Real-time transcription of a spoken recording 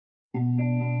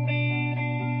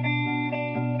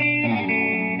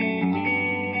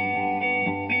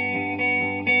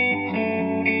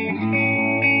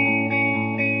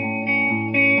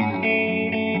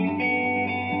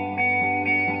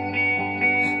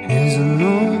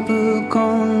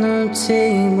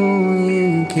table,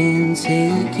 you can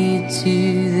take it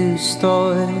to the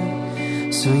store,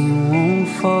 so you won't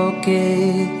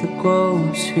forget the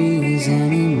groceries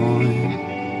anymore.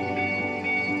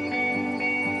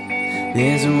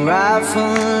 There's a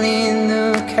rifle in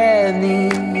the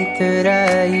cabinet that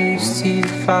I used to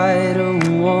fight a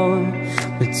war,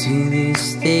 but to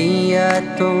this day I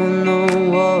don't know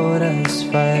what I was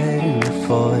fighting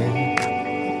for.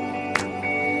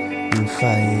 I'm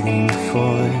fighting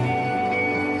for.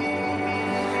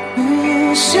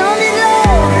 Show me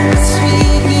love and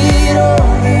speak it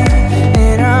over,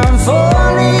 and I'm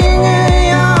falling at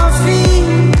your feet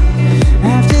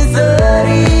after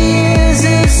 30 years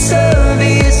of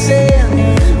service and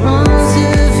months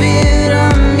of it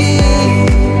on me.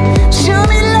 Show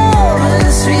me love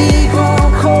and speak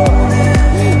one quarter,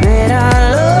 that I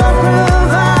love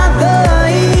provide the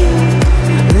heat,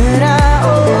 that I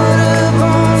order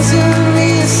bones and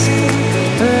miss,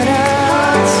 but I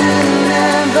ought to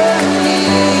never leave.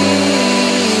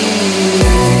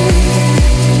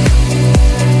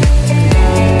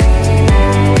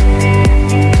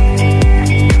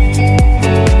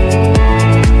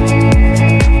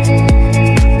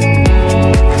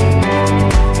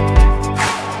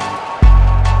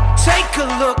 Take a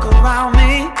look around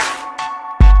me,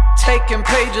 taking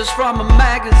pages from a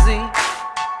magazine.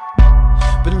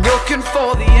 Been looking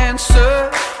for the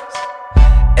answers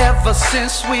ever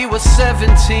since we were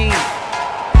 17.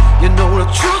 You know the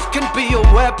truth can be a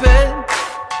weapon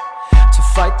to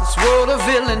fight this world of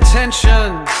ill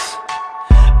intentions.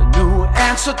 A new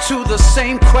answer to the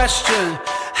same question.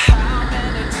 How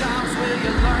many times will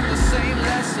you learn the same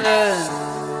lesson?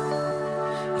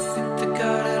 I think they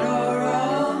got it all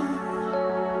wrong.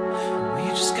 We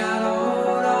just gotta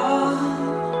hold on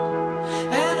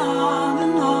and on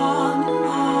and on and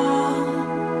on.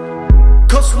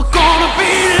 'Cause we're gonna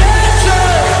be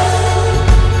legends,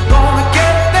 gonna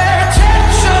get their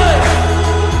attention.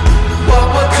 What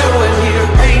we're doing here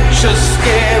ain't just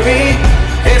scary,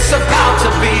 it's about to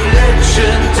be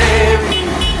legendary.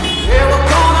 Yeah, we're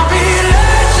gonna be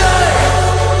legends,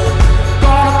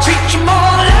 gonna teach them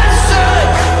all a lesson.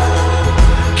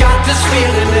 Got this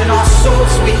feeling in our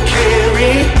souls we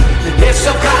carry, and it's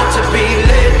about to be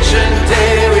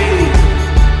legendary.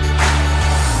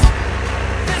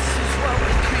 This is what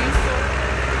we came for.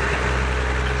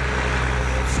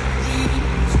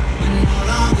 We no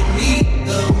longer need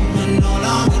them, we no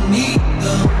longer need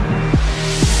them.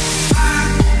 I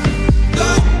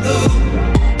don't know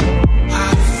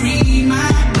how to free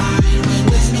my mind when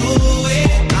there's no way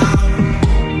out.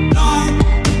 No,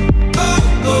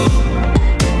 oh, oh.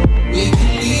 We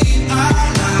can leave our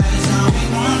lives, now we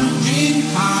wondering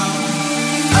how.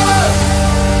 Oh,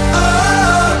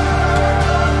 oh,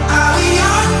 are we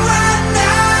young right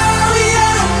now? Are we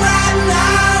young right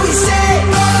now? We say,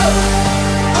 oh,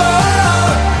 oh,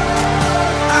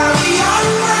 are we young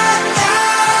right now?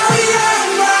 Are we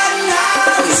young right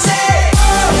now? We say,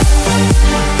 oh,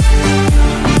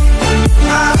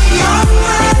 are we young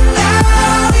right now?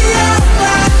 Are we young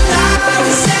right now?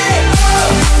 We say,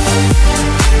 oh,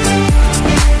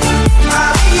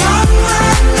 are we young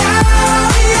right now? Are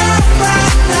we young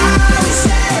right now? We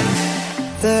say.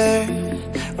 There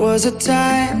was a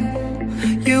time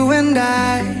you and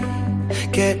I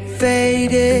get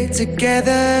faded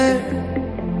together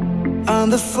on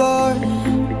the floor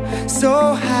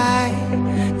so high,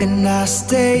 and I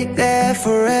stayed there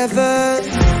forever.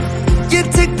 You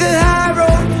took the high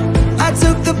road, I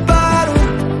took the bottle,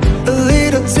 a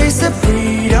little taste of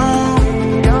freedom.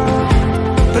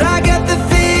 But I got the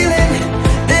feeling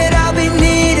that I'll be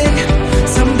needing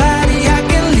somebody I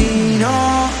can lean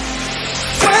on.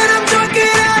 When I'm drunk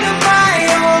and out of my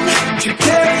own, you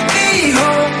carry me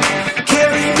home,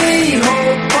 carry me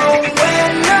home. Oh,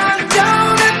 when I'm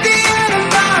down at the end of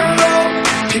my road,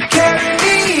 you carry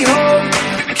me home,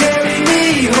 carry me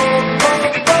home. Oh,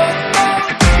 oh, oh.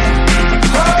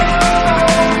 Oh,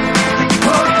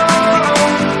 oh,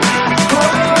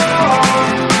 oh.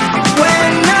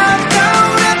 When I'm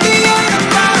down at the end of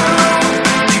my road,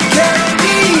 you carry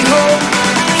me home,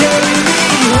 carry me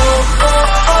home. Oh,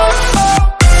 oh, oh.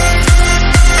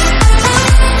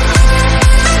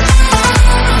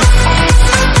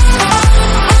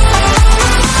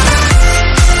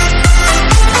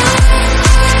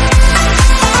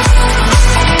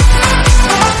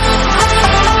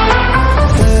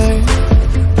 There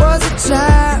was a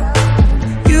time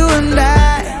you and I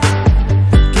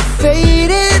get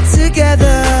faded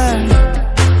together.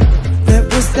 That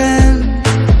was then,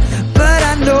 but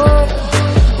I know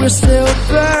we're still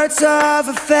birds of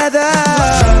a feather.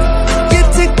 You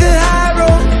took the high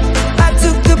road, I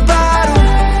took the bottom.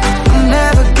 I'm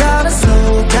never gonna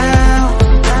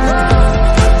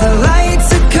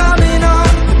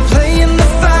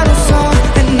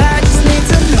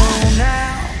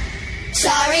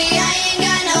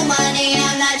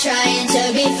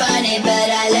to be funny, but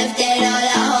I left it all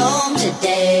at home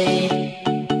today.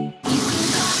 You can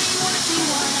call me what you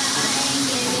wanna, I ain't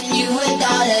giving you a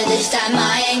dollar this time. I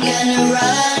ain't gonna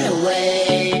run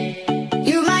away.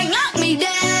 You might knock me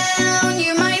down,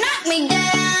 you might knock me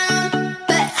down,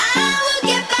 but I will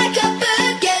get back up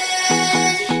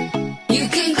again. You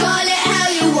can call it how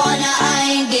you wanna, I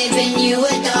ain't giving you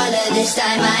a dollar this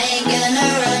time. I ain't gonna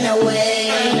run away.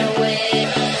 Run away.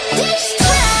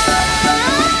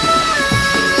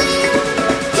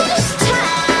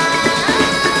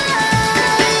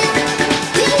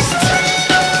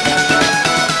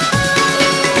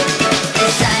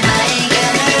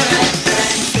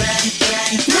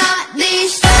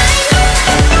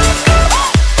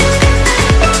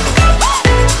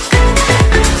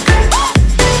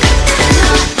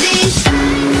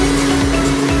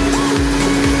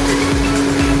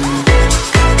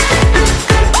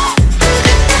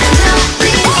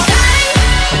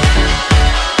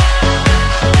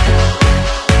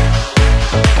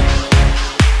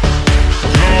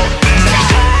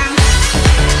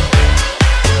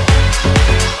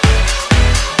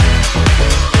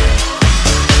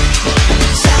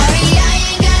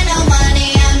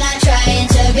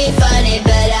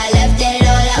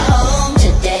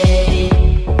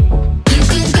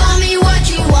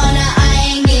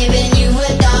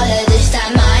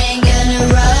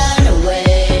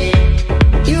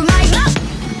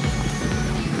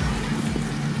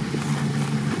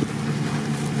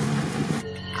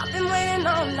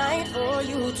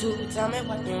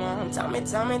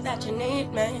 Tell me that you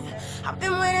need me. I've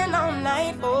been waiting all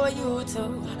night for you to,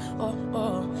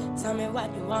 tell me what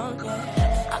you want,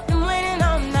 yeah. I've been waiting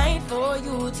all night for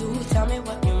you to tell me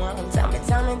what you want. Tell me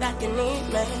that you need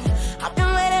me. I've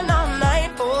been waiting all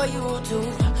night for you to,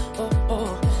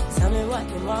 tell me what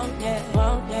you want, yeah,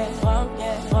 want, yeah, want,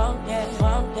 yeah, want, yeah,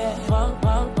 want, yeah, want,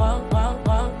 want, want, want,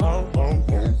 want, want, want.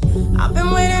 I've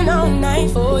been waiting all night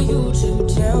for you to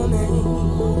tell me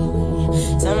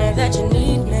that you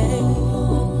need me.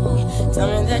 Tell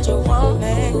me that you want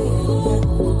me.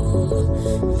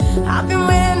 I've been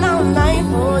waiting all night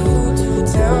for you to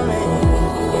tell me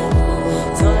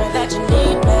that you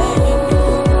need me.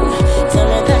 Tell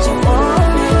me that you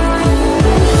want me.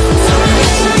 Tell me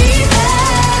that you need me.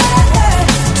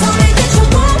 Tell me that you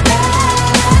want me.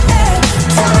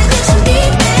 Tell me that you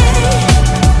need me.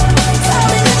 Tell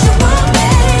me that you want me.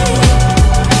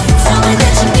 Tell me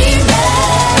that you need me.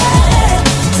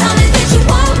 Tell me that you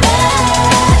want me.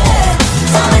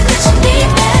 Tell me that you need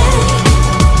me.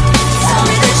 Tell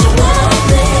me that you want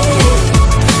me.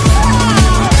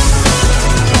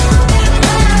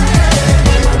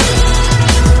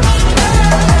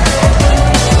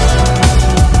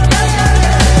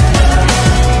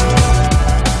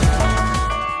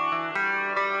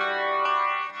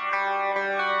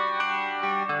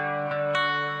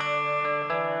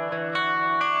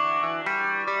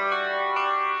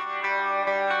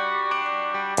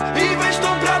 I weź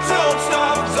tą pracę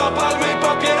odstaw, zapalmy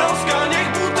papieroska. Niech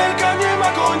butelka nie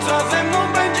ma końca, ze mną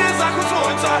będzie zachód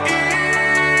słońca i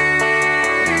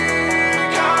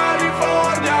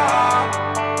Kalifornia.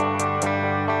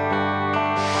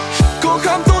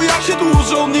 Kocham to jak się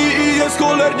dłużą dni i jest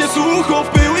cholernie sucho w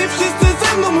pył. I wszyscy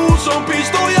ze mną muszą pić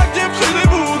to jak dziewczyny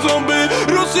budzą, by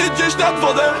ruszyć gdzieś nad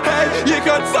wodę. Hej,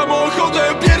 jechać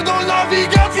samochodem, pierdol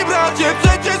nawigację bracie,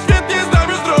 przecież